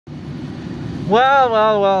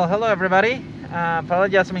Well, hello everybody. Paula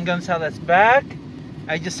Jasmine Gonzalez back.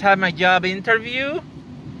 I just had my job interview.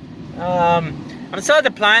 I'm still at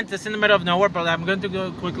the plant. It's in the middle of nowhere, but I'm going to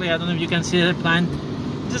go quickly. I don't know if you can see the plant.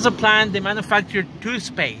 This is a plant. They manufacture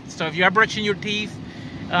toothpaste. So if you are brushing your teeth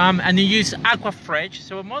and you use Aquafresh,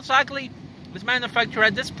 so most likely it's manufactured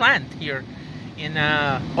at this plant here in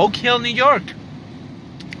Oak Hill, New York.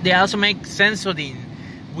 They also make Sensodyne,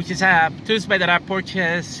 which is a toothpaste that I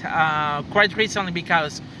purchased quite recently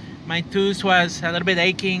because my tooth was a little bit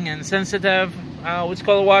aching and sensitive with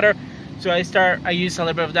cold water. So I use a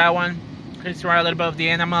little bit of that one. Clears out a little bit of the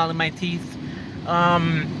enamel in my teeth.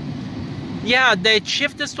 Yeah, the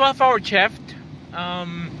shift is 12-hour shift.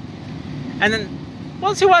 And then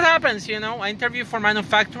we'll see what happens, you know. I interview for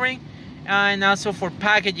manufacturing and also for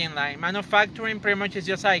packaging line. Manufacturing pretty much is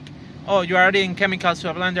just like, oh, you're adding chemicals to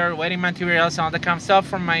a blender, wetting materials, and all that kind of stuff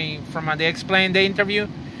from they explained the interview.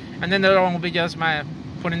 And then the other one will be just my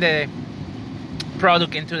putting the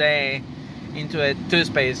product into the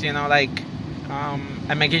toothpaste, you know, like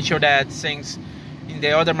and making sure that things in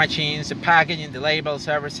the other machines, the packaging, the labels,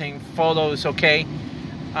 everything follows okay.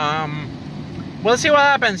 We'll see what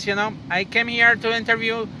happens, you know. I came here to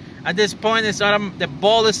interview. At this point, the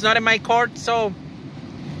ball is not in my court, so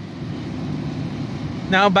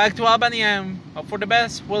now back to Albany and hope for the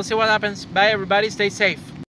best. We'll see what happens. Bye everybody, stay safe.